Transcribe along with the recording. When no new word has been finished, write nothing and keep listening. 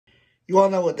You all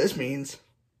know what this means.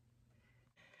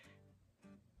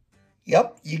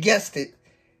 Yep, you guessed it.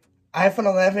 iPhone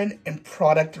 11 in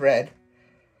product red.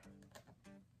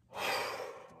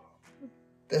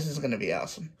 This is going to be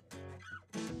awesome.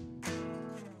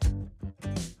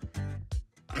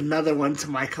 Another one to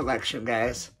my collection,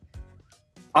 guys.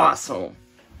 Awesome.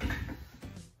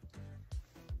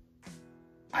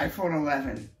 iPhone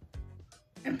 11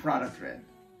 in product red.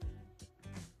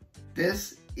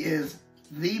 This is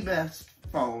the best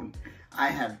phone I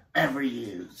have ever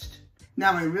used.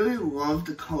 Now, I really love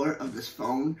the color of this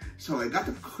phone, so I got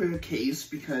the clear case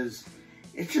because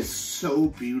it's just so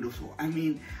beautiful. I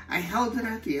mean, I held it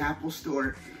at the Apple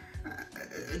Store.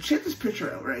 Check this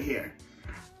picture out right here.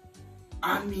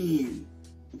 I mean,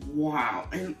 wow.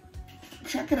 And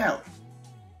check it out.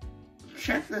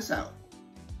 Check this out.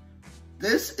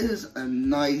 This is a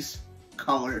nice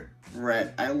color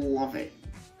red. I love it.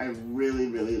 I really,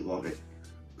 really love it.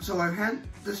 So I've had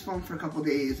this phone for a couple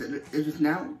days, and it is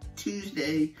now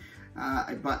Tuesday.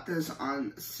 I bought this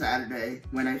on Saturday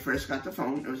when I first got the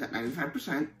phone. It was at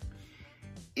 95%.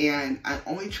 And I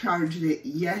only charged it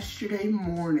yesterday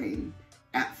morning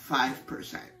at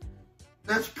 5%.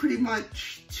 That's pretty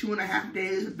much 2.5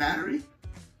 days of battery.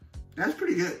 That's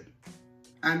pretty good.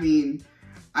 I mean,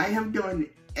 I have done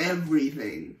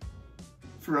everything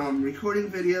from recording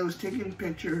videos, taking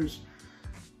pictures,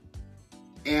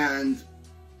 and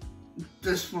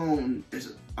this phone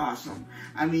is awesome.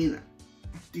 I mean,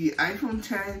 the iPhone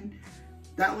 10,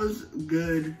 that was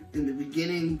good in the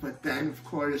beginning, but then of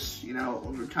course, you know,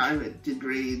 over time it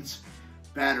degrades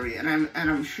battery, and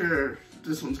I'm sure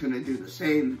this one's gonna do the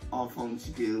same. All phones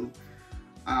do.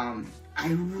 I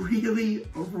really,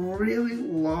 really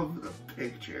love the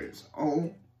pictures.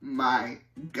 Oh my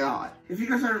god. If you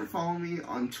guys aren't following me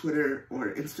on Twitter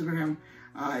or Instagram,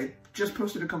 I just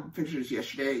posted a couple pictures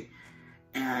yesterday,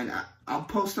 and I'll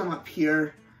post them up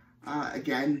here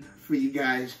again for you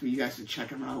guys to check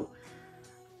them out.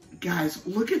 Guys,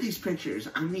 look at these pictures.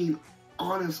 I mean,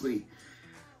 honestly,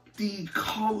 the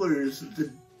colors,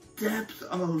 the depth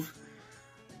of,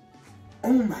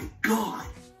 oh my god.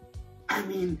 I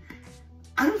mean,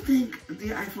 I don't think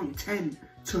the iPhone 10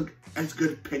 took as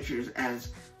good pictures as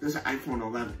this iPhone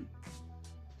 11.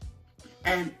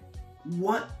 And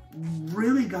what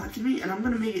really got to me, and I'm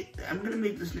gonna make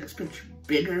this next picture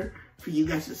bigger for you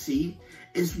guys to see,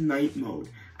 is night mode.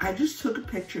 I just took a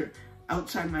picture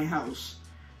outside my house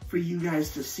for you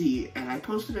guys to see, and I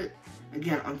posted it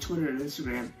again on Twitter and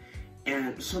Instagram,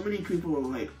 and so many people were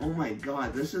like, oh my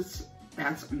god, that's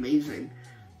amazing.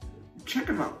 Check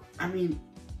them out. I mean,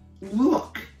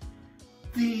 look,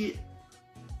 you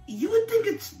would think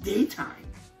it's daytime.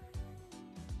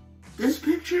 This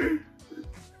picture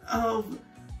of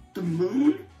the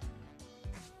moon,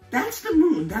 that's the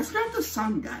moon. That's not the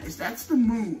sun, guys. That's the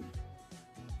moon.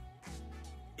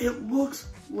 It looks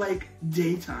like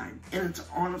daytime, and it's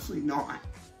honestly not.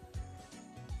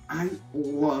 I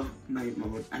love night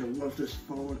mode. I love this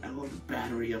phone. I love the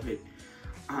battery of it.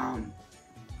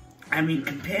 I mean,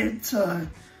 compared to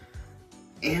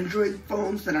Android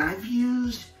phones that I've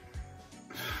used,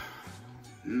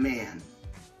 man.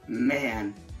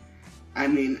 I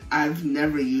mean, I've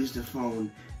never used a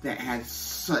phone that had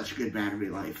such good battery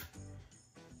life.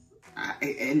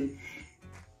 And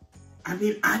I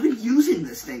mean, I've been using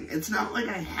this thing. It's not like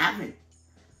I haven't.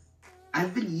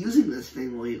 I've been using this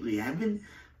thing lately. I've been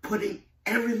putting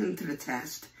everything to the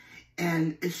test,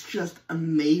 and it's just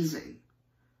amazing.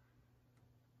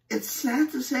 It's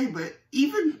sad to say, but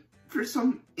even for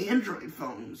some Android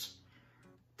phones,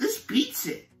 this beats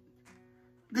it.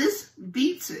 This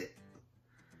beats it.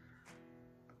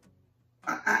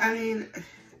 I mean,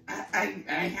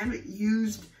 I haven't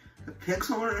used the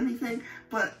Pixel or anything,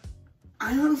 but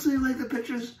I honestly like the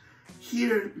pictures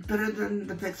here better than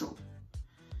the Pixel.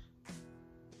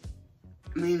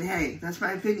 I mean, hey, that's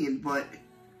my opinion, but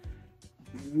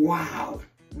wow.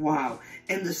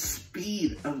 And the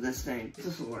speed of this thing.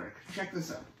 This will work. Check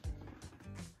this out.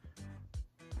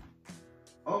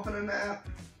 Open an app.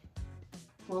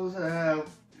 Close it out.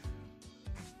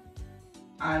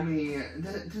 I mean,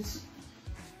 this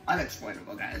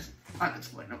unexplainable, guys.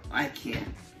 Unexplainable. I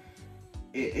can't.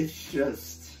 It's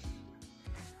just,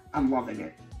 I'm loving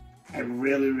it. I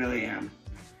really am.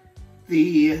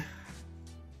 The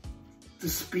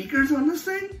speakers on this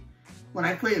thing, when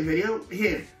I play a video,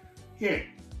 here.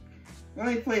 Let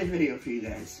me play a video for you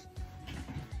guys.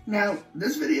 Now,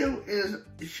 this video is,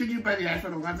 should you buy the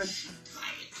iPhone 11?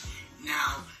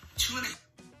 Now, to an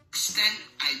extent,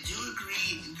 I do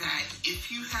agree that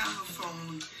if you have a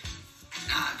phone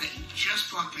that you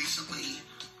just bought recently,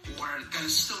 or that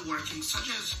is still working, such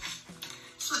as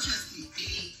such as the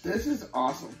 8. This is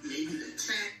awesome. Maybe the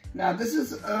 10. Now, this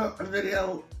is a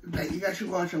video that you guys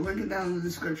should watch. I'll link it down in the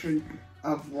description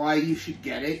of why you should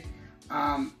get it.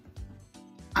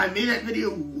 I made that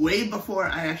video way before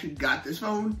I actually got this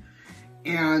phone,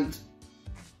 and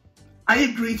I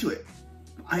agree to it.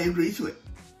 I agree to it.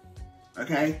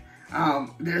 Okay?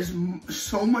 There's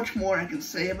so much more I can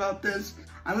say about this.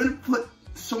 I'm going to put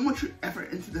so much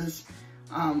effort into this,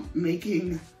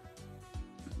 making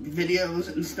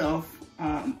videos and stuff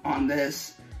on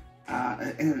this,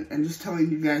 and just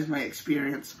telling you guys my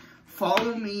experience.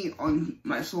 Follow me on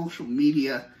my social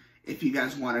media if you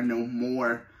guys want to know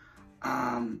more.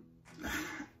 I'm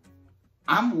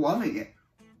loving it.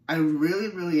 I really,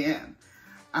 really am.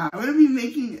 I'm going to be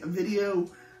making a video,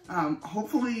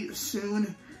 hopefully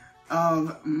soon,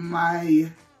 of my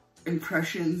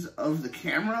impressions of the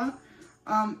camera,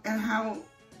 and how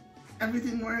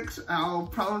everything works. I'll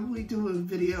probably do a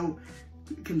video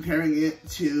comparing it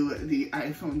to the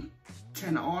iPhone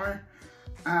XR.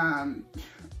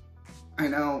 I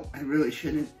know I really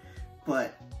shouldn't,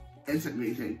 but it's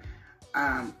amazing.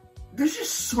 There's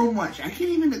just so much. I can't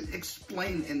even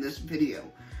explain in this video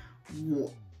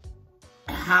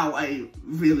how I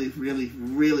really, really,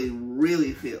 really,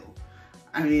 really feel.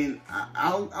 I mean,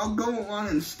 I'll go along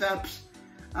in steps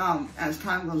as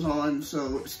time goes on,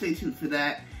 so stay tuned for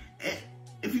that.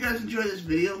 If you guys enjoyed this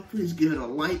video, please give it a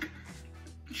like,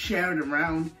 share it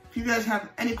around. If you guys have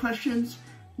any questions,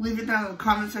 leave it down in the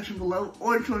comment section below,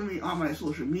 or join me on my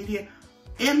social media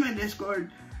and my Discord.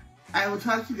 I will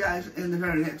talk to you guys in the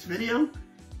very next video.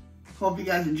 Hope you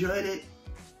guys enjoyed it.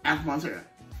 Alpha Monster.